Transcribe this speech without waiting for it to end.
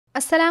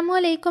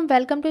अस्सलामुअलैकुम,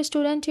 welcome to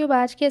student tube.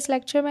 आज के इस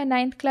लेक्चर में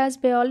 9th क्लास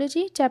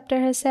बायोलॉजी चैप्टर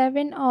है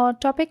 7 और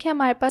टॉपिक है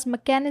हमारे पास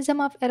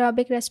मैकेनिज्म ऑफ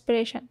एरोबिक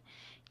रेस्पिरेशन,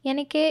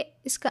 यानी कि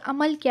इसका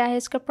अमल क्या है,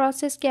 इसका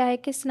प्रोसेस क्या है,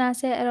 किस तरह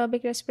से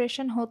एरोबिक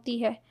रेस्पिरेशन होती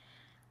है।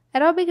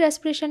 Aerobic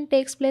respiration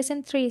takes place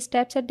in 3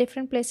 steps at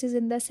different places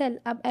in the cell.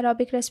 अब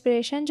एरोबिक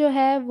रेस्पिरेशन जो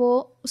है वो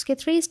उसके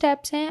 3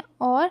 स्टेप्स हैं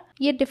और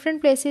ये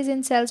डिफरेंट प्लेसेस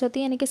इन सेल्स होती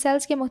हैं, यानी कि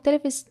सेल्स के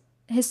मुख्तलिफ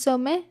हिस्सों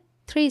में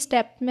 3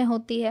 स्टेप में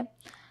होती है।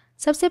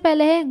 सबसे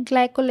पहले है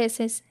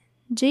ग्लाइकोलाइसिस।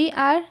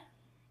 GR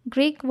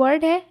ग्रीक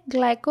वर्ड है,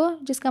 ग्लाइको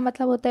जिसका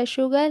मतलब होता है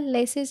शुगर,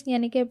 लेसिस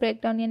यानी कि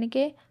ब्रेकडाउन, यानी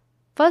कि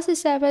फर्स्ट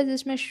स्टेप है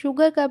जिसमें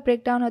शुगर का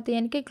ब्रेकडाउन होता है,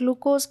 यानी कि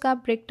ग्लूकोज का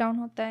ब्रेकडाउन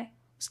होता है,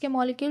 उसके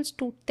मॉलिक्यूल्स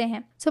टूटते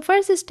हैं। So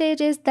first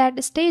stage is that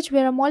stage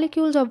where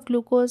molecules of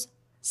glucose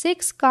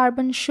 6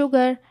 carbon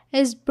sugar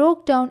is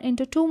broke down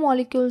into 2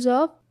 molecules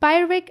of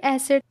pyruvic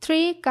acid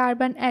 3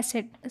 carbon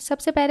acid.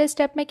 सबसे पहले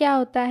स्टेप में क्या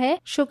होता है,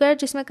 शुगर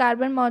जिसमें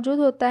कार्बन मौजूद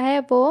होता है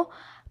वो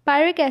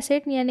पायरुविक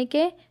एसिड यानी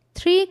कि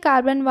 3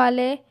 कार्बन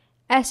वाले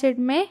एसिड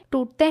में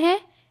टूटते हैं।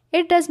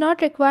 It does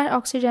not require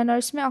oxygen, और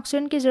इसमें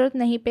ऑक्सीजन की ज़रूरत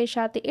नहीं पेश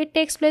आती। It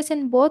takes place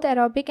in both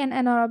aerobic and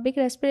anaerobic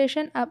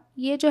respiration. अब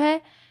ये जो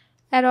है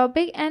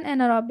एरोबिक एंड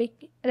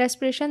एनारोबिक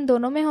रेस्पिरेशन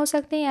दोनों में हो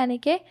सकते हैं, यानी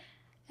कि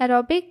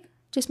एरोबिक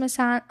जिसमें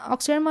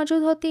ऑक्सीजन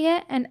मौजूद होती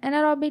है एंड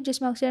एनारोबिक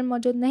जिसमें ऑक्सीजन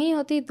मौजूद नहीं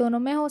होती, दोनों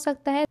में हो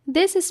सकता है।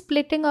 This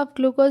splitting of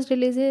glucose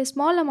releases A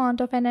small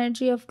amount of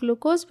energy of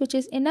glucose which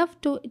is enough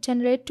to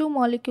generate 2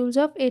 molecules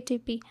of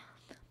ATP।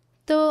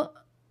 तो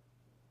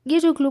ये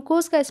जो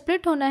ग्लूकोज का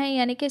स्प्लिट होना है,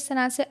 यानी कि इस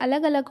तरह से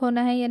अलग अलग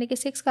होना है, यानी कि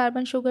 6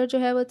 कार्बन शुगर जो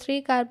है वो 3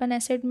 कार्बन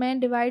एसिड में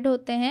डिवाइड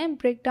होते हैं,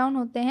 ब्रेक डाउन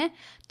होते हैं,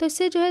 तो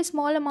इससे जो है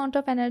small amount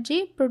of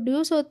energy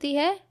produce होती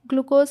है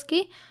ग्लूकोज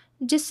की,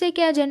 जिससे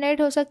क्या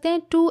जनरेट हो सकते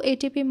हैं 2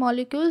 ATP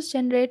मॉलिक्यूल्स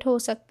जनरेट हो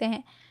सकते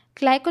हैं।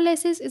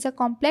 Glycolysis is a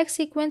complex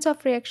sequence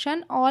of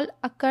reaction all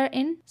occur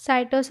in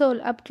cytosol.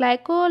 अब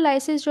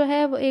ग्लाइकोलाइसिस जो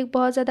है वो एक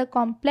बहुत ज़्यादा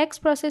कॉम्प्लेक्स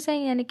प्रोसेस है,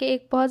 यानी कि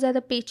एक बहुत ज़्यादा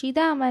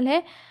पेचीदा अमल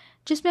है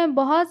जिसमें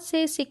बहुत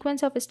से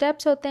सीक्वेंस ऑफ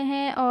स्टेप्स होते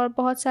हैं और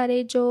बहुत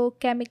सारे जो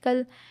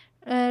केमिकल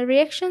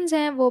रिएक्शंस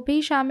हैं वो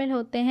भी शामिल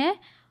होते हैं,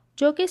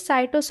 जो कि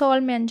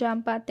साइटोसोल में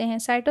अंजाम पाते हैं।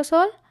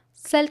 साइटोसोल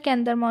सेल के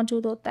अंदर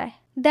मौजूद होता है।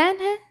 देन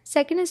है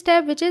second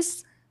step which is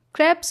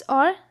Krebs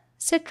और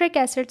citric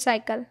acid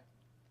cycle.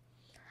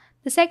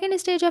 The second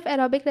stage of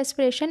aerobic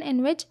respiration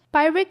in which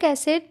pyruvic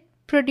acid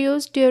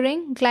produced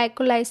during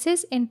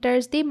glycolysis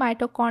enters the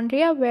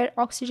mitochondria where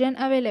oxygen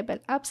available।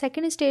 अब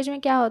सेकेंड स्टेज में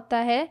क्या होता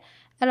है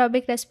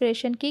एरोबिक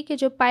रेस्पिरेशन की, कि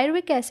जो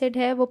pyruvic acid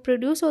है वो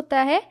प्रोड्यूस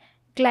होता है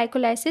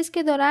ग्लाइकोलाइसिस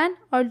के दौरान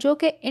और जो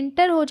कि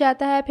इंटर हो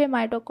जाता है फिर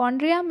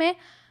माइटोकॉन्ड्रिया में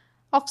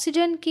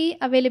ऑक्सीजन की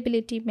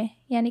अवेलेबिलिटी में,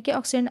 यानी कि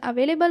ऑक्सीजन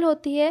अवेलेबल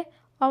होती है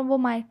और वो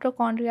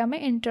माइटोकॉन्ड्रिया में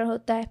इंटर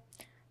होता है।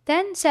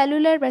 Then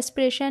cellular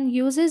respiration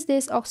uses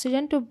this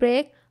oxygen to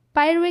break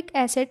pyruvic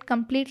acid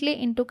completely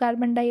into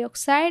carbon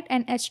dioxide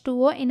and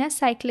H2O in a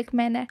cyclic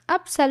manner।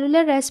 अब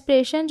सेलुलर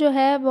रेस्पिरेशन जो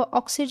है वो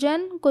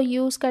ऑक्सीजन को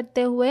यूज़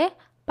करते हुए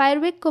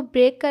पायरुविक को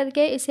ब्रेक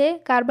करके इसे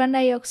कार्बन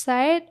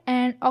डाइऑक्साइड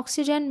एंड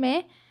ऑक्सीजन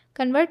में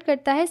कन्वर्ट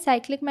करता है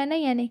साइक्लिक मैनर,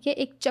 यानी कि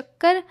एक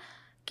चक्कर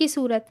की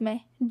सूरत में।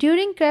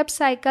 During Krebs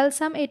cycle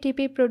some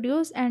ATP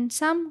produce and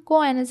some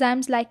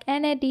coenzymes like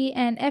NAD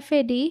and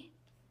FAD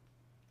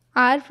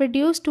are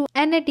reduced to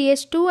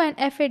NADH2 and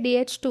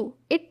FADH2.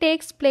 It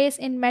takes place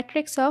in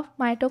matrix of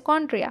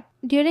mitochondria.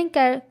 During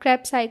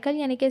Krebs cycle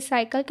यानी कि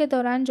cycle के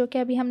दौरान, जो कि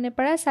अभी हमने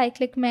पढ़ा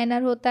साइक्लिक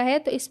मैनर होता है,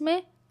 तो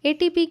इसमें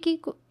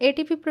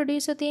ATP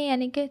प्रोड्यूस होती है,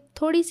 यानी कि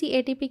थोड़ी सी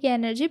ATP की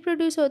एनर्जी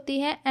प्रोड्यूस होती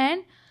है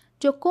एंड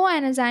जो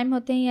कोएंजाइम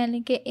होते हैं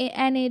यानी कि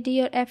NAD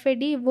और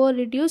FAD वो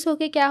रिड्यूस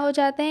होके क्या हो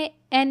जाते हैं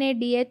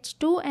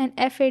NADH2 एंड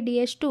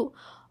FADH2।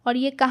 और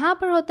ये कहाँ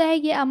पर होता है,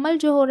 ये अमल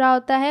जो हो रहा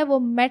होता है वो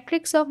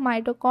मैट्रिक्स ऑफ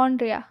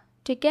माइटोकॉन्ड्रिया।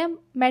 ठीक है,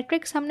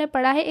 मैट्रिक्स हमने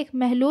पढ़ा है, एक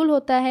महलूल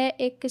होता है,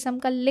 एक किस्म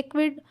का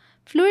लिक्विड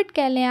फ्लूइड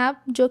कह लें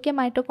आप, जो कि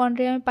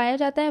माइटोकॉन्ड्रिया में पाया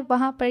जाता है,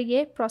 वहाँ पर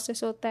ये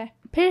प्रोसेस होता है।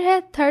 फिर है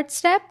थर्ड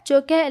स्टेप जो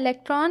कि है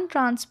electron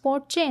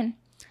transport chain.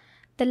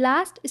 The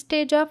last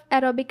stage of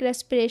aerobic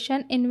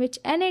respiration in which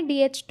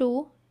NADH2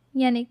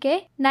 यानी कि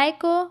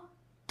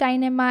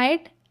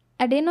नाइकोटाइनेमाइड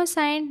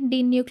एडेनोसाइन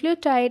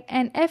डीन्यूक्लियोटाइड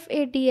एंड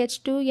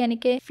FADH2 यानी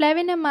कि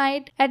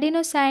फ्लेविनामाइड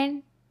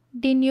adenosine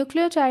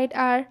डीन्यूक्लियोटाइड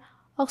are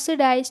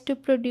oxidised to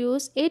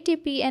produce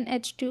ATP and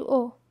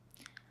H2O।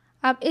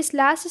 अब इस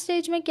लास्ट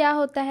स्टेज में क्या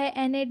होता है,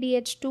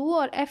 NADH2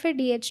 और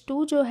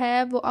FADH2 जो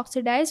है वो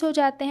ऑक्सीडाइज हो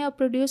जाते हैं और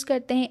प्रोड्यूस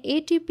करते हैं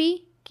ATP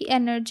की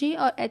एनर्जी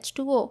और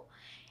H2O।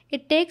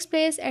 It takes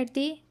place at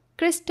the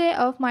cristae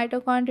of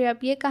mitochondria. अब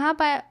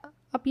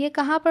ये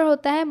कहाँ पर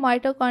होता है,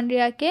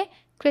 माइटोकॉन्ड्रिया के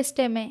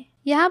क्रिस्टे में।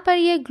 यहाँ पर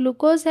ये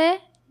ग्लूकोज है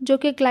जो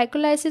कि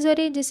ग्लाइकोलाइसिस हो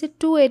रही है, जिससे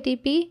 2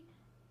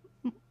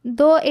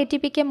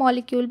 ATP के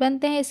मॉलिक्यूल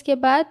बनते हैं। इसके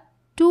बाद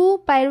 2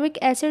 पायरुविक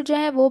एसिड जो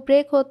है वो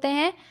ब्रेक होते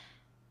हैं,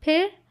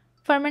 फिर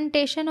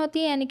फर्मेंटेशन होती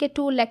है, यानी कि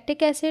 2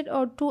 लैक्टिक एसिड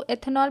और 2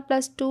 एथेनॉल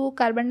प्लस 2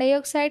 कार्बन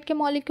डाइऑक्साइड के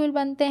मॉलिक्यूल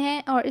बनते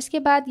हैं। और इसके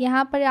बाद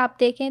यहाँ पर आप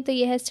देखें तो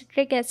यह है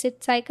सिट्रिक एसिड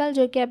साइकिल,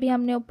 जो कि अभी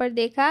हमने ऊपर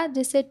देखा,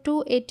 जिससे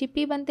 2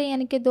 ATP बनते हैं,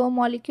 यानी कि 2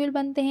 मॉलिक्यूल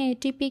बनते हैं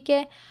ATP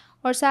के,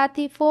 और साथ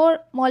ही 4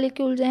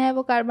 मॉलिक्यूल जो हैं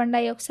वो कार्बन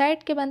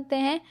डाइऑक्साइड के बनते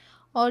हैं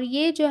और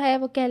ये जो है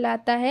वो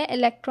कहलाता है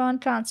इलेक्ट्रॉन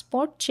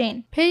ट्रांसपोर्ट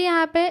चेन। फिर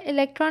यहाँ पे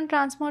इलेक्ट्रॉन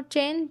ट्रांसपोर्ट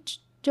चेन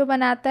जो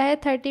बनाता है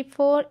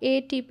 34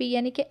 ATP,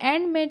 यानी कि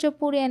एंड में जो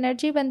पूरी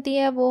एनर्जी बनती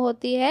है वो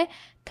होती है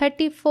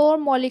 34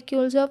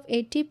 मॉलिक्यूल्स ऑफ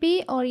ATP।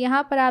 और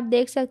यहाँ पर आप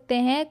देख सकते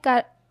हैं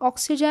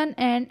ऑक्सीजन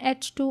एंड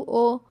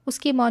H2O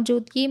उसकी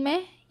मौजूदगी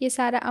में ये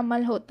सारा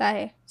अमल होता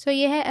है। सो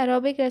ये है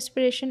एरोबिक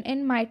रेस्पिरेशन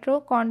इन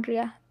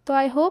माइटोकॉन्ड्रिया। तो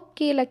आई होप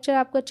कि ये लेक्चर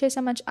आपको अच्छे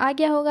समझ आ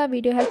गया होगा।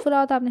 वीडियो हेल्पफुल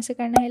हो तो आपने से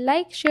करना है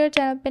लाइक शेयर,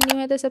 चैनल पर न्यू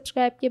है तो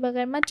सब्सक्राइब किए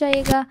बगैर मत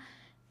जाइएगा।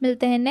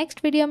 मिलते हैं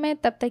नेक्स्ट वीडियो में,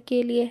 तब तक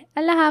के लिए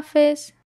अल्लाह हाफिज़।